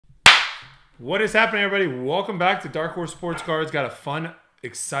What is happening, everybody? Welcome back to Darkhorse Sports Cards. Got a fun,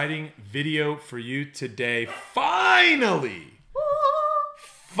 exciting video for you today. Finally!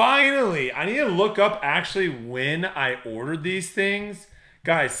 Finally! I need to look up actually when I ordered these things.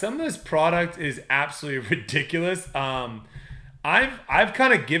 Guys, some of this product is absolutely ridiculous. I've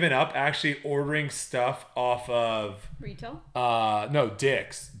kind of given up actually ordering stuff off of retail. No,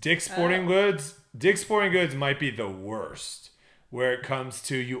 Dick's Sporting Goods. Dick's Sporting Goods might be the worst where it comes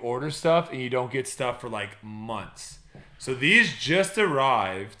to you order stuff and you don't get stuff for like months. So these just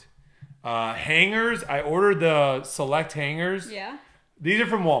arrived. Hangers. I ordered the select hangers. Yeah. These are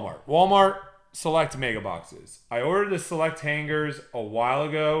from Walmart. Walmart select mega boxes. I ordered the select hangers a while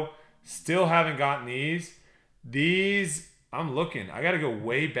ago. Still haven't gotten these. These, I'm looking. I got to go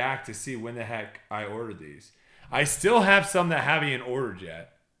way back to see when the heck I ordered these. I still have some that haven't even ordered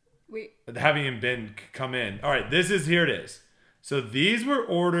yet. Wait. That haven't even been come in. All right, here it is. So these were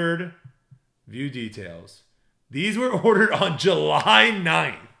ordered, view details. These were ordered on July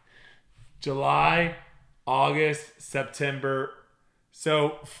 9th. July, August, September.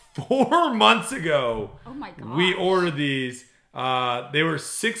 So 4 months ago, oh my gosh, we ordered these. They were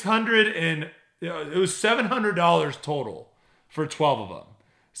 $600 and it was $700 total for 12 of them.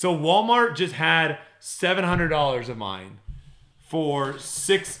 So Walmart just had $700 of mine for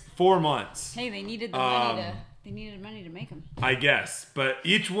 4 months. Hey, they needed the money to. They needed money to make them. I guess. But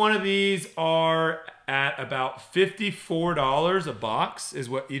each one of these are at about $54 a box is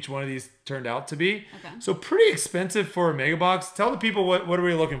what each one of these turned out to be. Okay. So pretty expensive for a mega box. Tell the people what are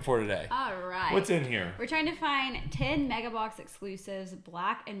we looking for today? All right. What's in here? We're trying to find 10 mega box exclusives,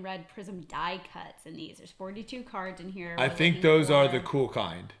 black and red prism die cuts in these. There's 42 cards in here. I think those are the cool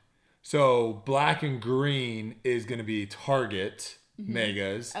kind. So black and green is going to be Target.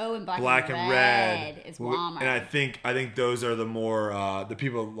 Megas. Oh, and black and red is Walmart. And I think those are the more the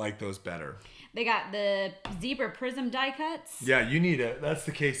people like those better. They got the zebra prism die cuts. Yeah, you need it. That's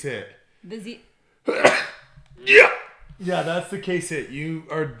the case hit. Yeah, that's the case hit. You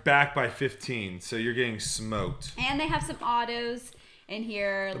are back by 15, so you're getting smoked. And they have some autos in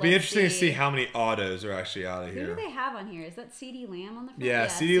here. It'll be interesting to see how many autos are actually out of here. Who do they have on here? Is that CD Lamb on the front? Yeah,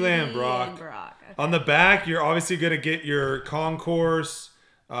 CD Lamb, Brock. Okay. On the back, you're obviously going to get your concourse.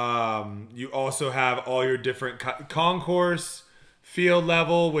 You also have all your different concourse, field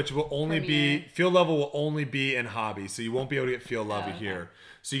level, which will only be field level will only be in hobby, so you won't be able to get field level here.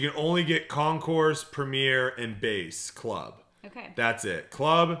 So you can only get concourse, premier, and base club. Okay. That's it.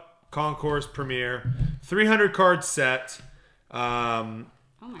 Club, concourse, premier, 300 card set. Oh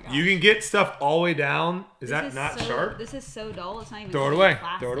my gosh. You can get stuff all the way down. Is that not sharp? This is so dull. It's not even. Throw it away.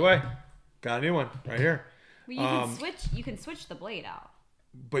 Throw it away. Got a new one right here. Well, you can switch. You can switch the blade out.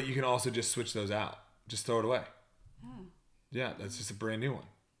 But you can also just switch those out. Just throw it away. Oh. Yeah, that's just a brand new one.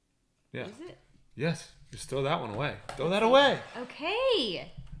 Yeah. Is it? Yes. Just throw that one away. Throw that away. Okay.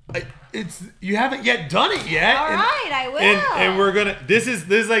 You haven't yet done it yet. All right, I will. And we're gonna. This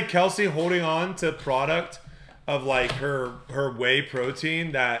is like Kelsey holding on to product of like her whey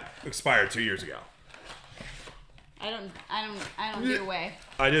protein that expired 2 years ago. I don't do whey.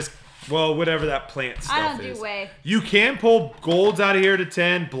 Well, whatever that plant stuff is. I don't do whey. You can pull golds out of here to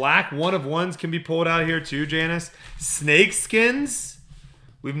 10. Black one of ones can be pulled out of here too, Janice. Snake skins.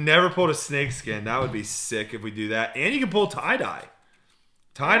 We've never pulled a snake skin. That would be sick if we do that. And you can pull tie-dye.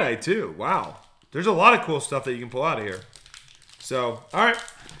 Tie-dye too. Wow. There's a lot of cool stuff that you can pull out of here. So, all right.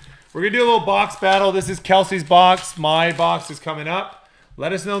 We're going to do a little box battle. This is Kelsey's box. My box is coming up.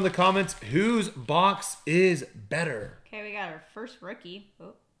 Let us know in the comments whose box is better. Okay, we got our first rookie.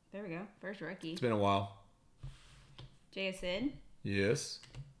 Oh, there we go. First rookie. It's been a while. JSN. Yes.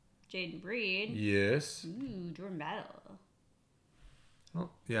 Jaden Breed. Yes. Ooh, Jordan Battle. Oh,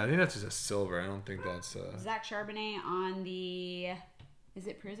 yeah, I think that's just a silver. I don't think that's... Zach Charbonnet on the... Is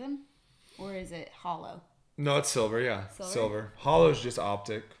it Prism? Or is it Hollow? No, it's silver, yeah. Silver. Hollow's just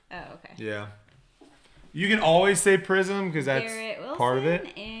optic. Oh, okay. Yeah. You can always say Prism because that's part of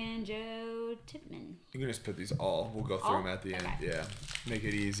it. And Joe Tipman. You can just put these all. We'll go through them at the end. Okay. Yeah. Make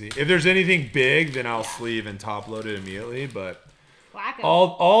it easy. If there's anything big, then I'll sleeve and top load it immediately. But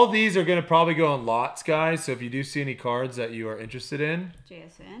all of these are going to probably go on lots, guys. So if you do see any cards that you are interested in.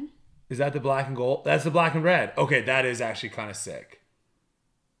 JSN. Is that the black and gold? That's the black and red. Okay, that is actually kind of sick.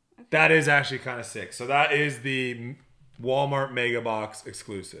 That is actually kind of sick. So that is the Walmart Mega Box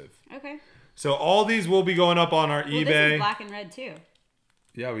exclusive. Okay. So all these will be going up on our eBay. This is black and red too.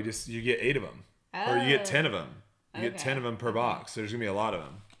 Yeah, you get 8 of them. Or you get 10 of them. You get 10 of them per box. So there's going to be a lot of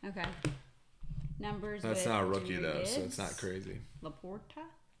them. Okay. Numbers. That's not a rookie though, so it's not crazy. Laporta.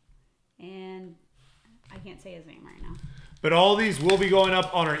 And I can't say his name right now. But all these will be going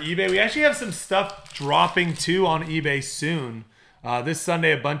up on our eBay. We actually have some stuff dropping too on eBay soon. This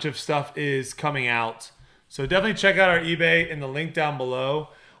Sunday, a bunch of stuff is coming out. So definitely check out our eBay in the link down below.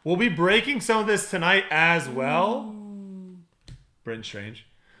 We'll be breaking some of this tonight as well. Britton Strange.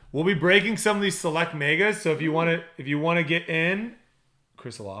 We'll be breaking some of these select megas. So if you want to get in,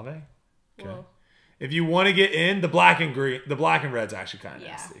 Chris Olave. Okay. Whoa. If you want to get in, the black and red's actually kind of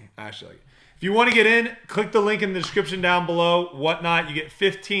nasty. Actually, if you want to get in, click the link in the description down below. Whatnot, you get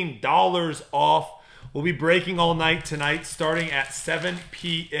 $15 off. We'll be breaking all night tonight, starting at 7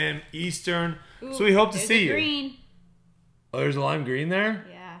 p.m. Eastern. Ooh, so we hope to see you. Green. Oh, there's a lime green there?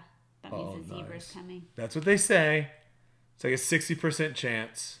 Yeah. That means the zebra's coming. That's what they say. It's like a 60%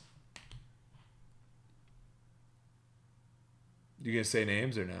 chance. You gonna say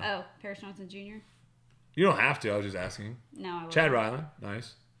names or no? Oh, Paris Johnson Jr. You don't have to. I was just asking. No, I won't. Chad Ryland.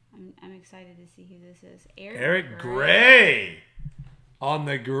 Nice. I'm excited to see who this is. Eric Gray. On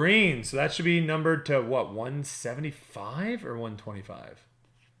the green. So that should be numbered to what, 175 or 125?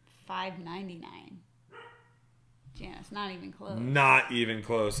 599. Janice, not even close. Not even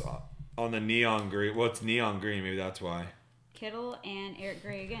close on the neon green. Well, it's neon green. Maybe that's why. Kittle and Eric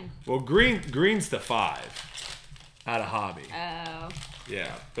Gray again. Well, green's the 5 out of hobby. Oh.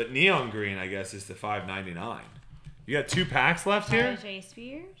 Yeah, but neon green, I guess, is the 599. You got 2 packs left here? CJ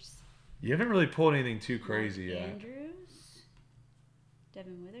Spears. You haven't really pulled anything too crazy Mark yet. Andrews.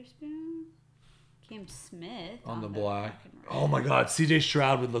 Devin Witherspoon. Cam Smith. On the black. Oh my God, CJ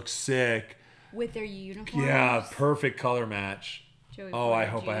Stroud would look sick. With their uniforms. Yeah, perfect color match. Joey Oh, I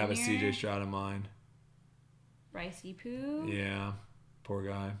Porter hope I have a Jr. CJ Stroud in mind. Bryce Poo. Yeah, poor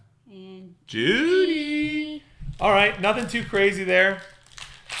guy. And Judy. All right, nothing too crazy there.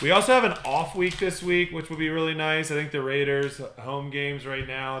 We also have an off week this week, which will be really nice. I think the Raiders home games right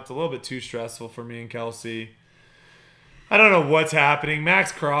now, it's a little bit too stressful for me and Kelsey. I don't know what's happening.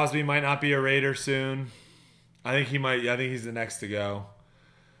 Max Crosby might not be a Raider soon. I think he might. I think he's the next to go.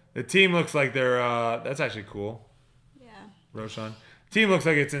 The team looks like they're. That's actually cool. Yeah. Roshan. Team looks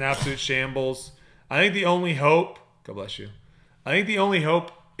like it's an absolute shambles. I think the only hope. God bless you. I think the only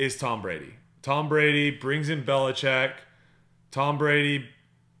hope is Tom Brady. Tom Brady brings in Belichick. Tom Brady.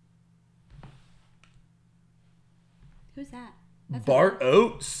 Who's that? Bart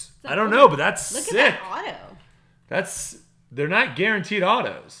Oates. I don't know, but that's Look sick. at that auto. They're not guaranteed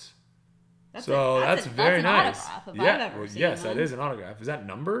autos. That's very an nice. Autograph if Yeah, I've ever well, seen yes, one. that is an autograph. Is that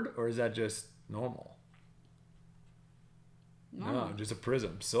numbered or is that just normal? Normal. No, just a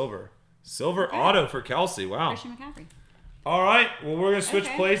prism. Silver auto for Kelsey. Wow. Christian McCaffrey. All right. Well, we're gonna switch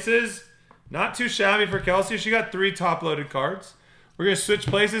Okay. places. Not too shabby for Kelsey. She got 3 top-loaded cards. We're gonna switch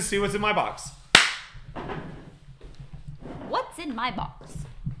places. See what's in my box. What's in my box?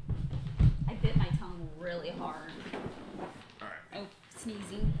 I bit my tongue really hard. All right. Oh,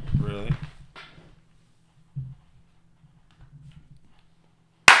 sneezing. Really?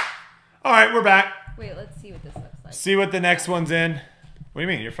 All right, we're back. Wait, let's see what this looks like. See what the next one's in. What do you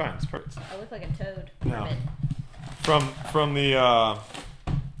mean? You're fine. It's perfect. I look like a toad. No. Ribbit.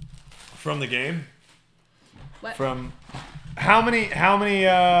 From the game. What? From how many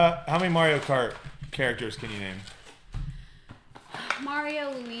Mario Kart characters can you name?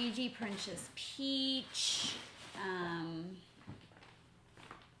 Mario, Luigi, Princess Peach.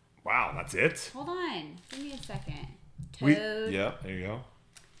 Wow, that's it. Hold on. Give me a second. Toad. Yeah, there you go.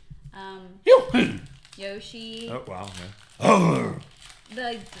 Yoshi. Oh wow.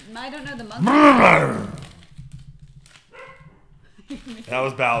 Yeah. I don't know the monkey. That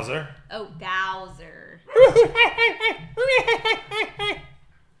was Bowser. Oh, Bowser.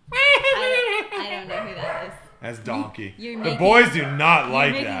 I don't know who that is. That's Donkey. You're The making- boys do not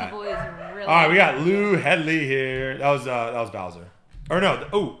like You're making that. the boys really All right, we got Lou Headley here. That was Bowser. Or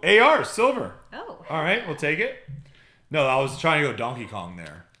no, AR silver. Oh. All right, we'll take it. No, I was trying to go Donkey Kong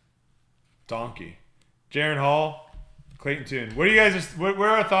there. Donkey. Jaron Hall, Clayton Tune. What are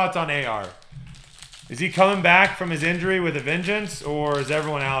our thoughts on AR? Is he coming back from his injury with a vengeance, or is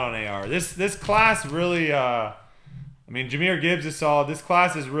everyone out on AR? This class really, I mean, Jahmyr Gibbs is solid. This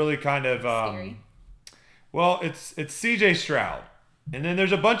class is really kind of, Scary. well, it's CJ Stroud. And then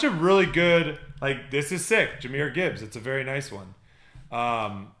there's a bunch of really good, like, this is sick. Jahmyr Gibbs. It's a very nice one.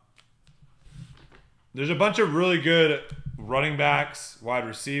 There's a bunch of really good running backs, wide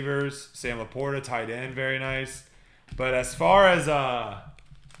receivers. Sam Laporta, tight end, very nice. But as far as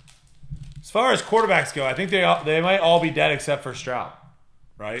quarterbacks go, I think they might all be dead except for Stroud,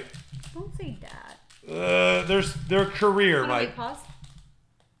 right? Don't say that. Their career Hold on, might. wait, pause.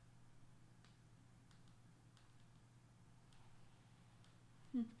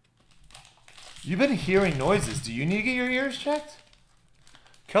 You've been hearing noises. Do you need to get your ears checked?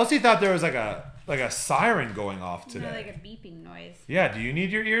 Kelsey thought there was like a siren going off today. No, like a beeping noise. Yeah, do you need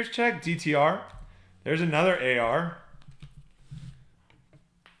your ears checked? DTR. There's another AR.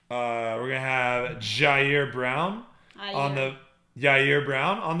 We're gonna have Jair Brown on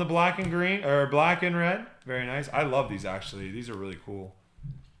the black and green or black and red. Very nice. I love these actually. These are really cool.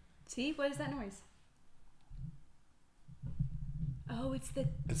 See, what is that noise? Oh, it's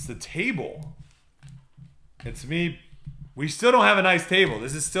the table. It's me. We still don't have a nice table.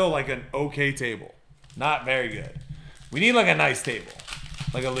 This is still like an okay table. Not very good. We need like a nice table.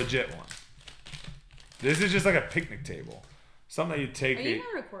 Like a legit one. This is just like a picnic table. Something that you take. Are you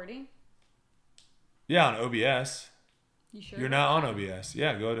not recording? Yeah, on OBS. You sure? You're not on OBS.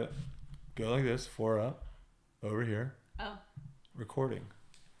 Yeah, go like this. 4 up. Over here. Oh. Recording.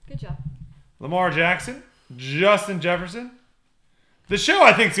 Good job. Lamar Jackson. Justin Jefferson. The show,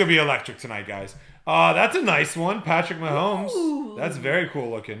 I think, is going to be electric tonight, guys. That's a nice one. Patrick Mahomes. Ooh. That's very cool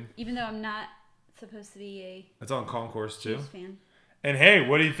looking. Even though I'm not supposed to be a... That's on Concourse, too. Chiefs fan. And hey,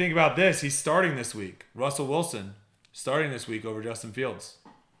 what do you think about this? He's starting this week. Russell Wilson starting this week over Justin Fields.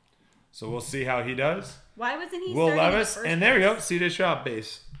 So we'll see how he does. Why wasn't he Will starting Levis. in the first And there you go. place? CJ Stroud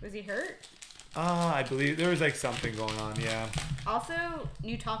base. Was he hurt? I believe there was like something going on, yeah. Also,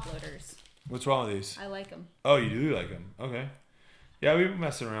 new top loaders. What's wrong with these? I like them. Oh, you do like them. Okay. Yeah, we've been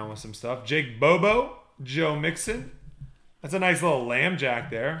messing around with some stuff. Jake Bobo, Joe Mixon. That's a nice little lamb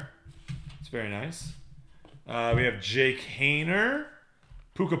jack there. It's very nice. We have Jake Hayner,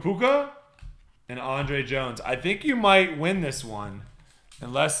 Puka Puka, and Andre Jones. I think you might win this one.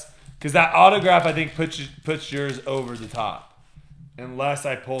 Unless, because that autograph I think puts yours over the top. Unless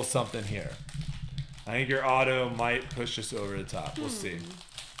I pull something here. I think your auto might push us over the top. We'll see.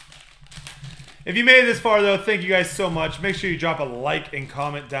 If you made it this far, though, thank you guys so much. Make sure you drop a like and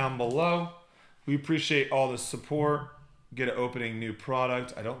comment down below. We appreciate all the support. Get an opening new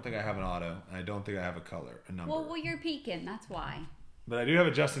product. I don't think I have an auto, and I don't think I have a color, a number. Well, you're peeking. That's why. But I do have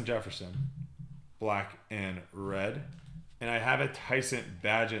a Justin Jefferson, black and red. And I have a Tyson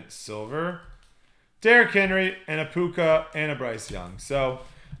Bagent silver, Derrick Henry, and a Puka, and a Bryce Young. So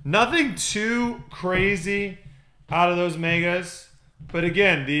nothing too crazy out of those megas. But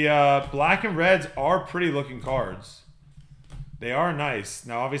again, the black and reds are pretty looking cards. They are nice.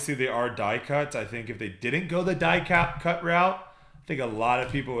 Now, obviously, they are die cuts. I think if they didn't go the die cut route, I think a lot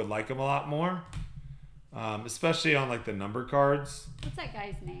of people would like them a lot more. Especially on like the number cards. What's that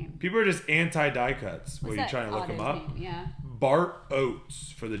guy's name? People are just anti-die cuts. Were you trying to look him up? Name? Yeah. Bart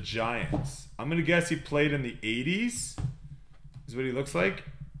Oates for the Giants. I'm going to guess he played in the 80s. Is what he looks like.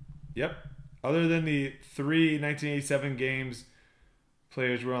 Yep. Other than the 3 1987 games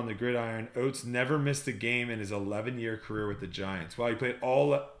players were on the gridiron, Oates never missed a game in his 11-year career with the Giants. Well, he played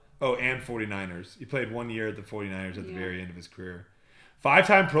and 49ers. He played 1 year at the 49ers at the very end of his career.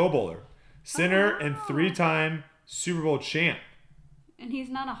 5-time Pro Bowler. Center and 3-time Super Bowl champ. And he's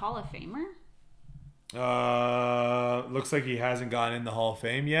not a Hall of Famer? Looks like he hasn't gotten in the Hall of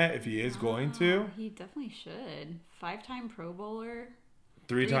Fame yet, if he is going to. He definitely should. 5-time Pro Bowler.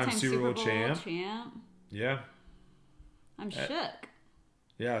 3-time Super Bowl champ. Yeah. I'm shook.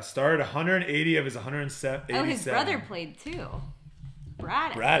 Yeah, started 180 of his 187. Oh, his brother played too.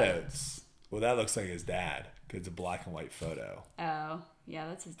 Brad Oates. Well, that looks like his dad because it's a black and white photo. Oh, yeah,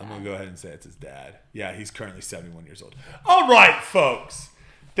 that's his dad. I'm going to go ahead and say it's his dad. Yeah, he's currently 71 years old. All right, folks.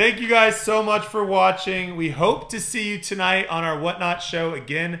 Thank you guys so much for watching. We hope to see you tonight on our Whatnot show.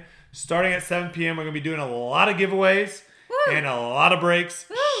 Again, starting at 7 p.m. We're going to be doing a lot of giveaways and a lot of breaks.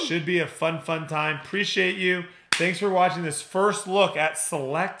 Should be a fun time. Appreciate you. Thanks for watching this first look at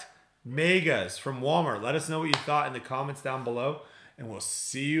select megas from Walmart. Let us know what you thought in the comments down below. And we'll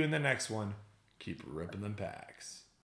see you in the next one. Keep ripping them packs.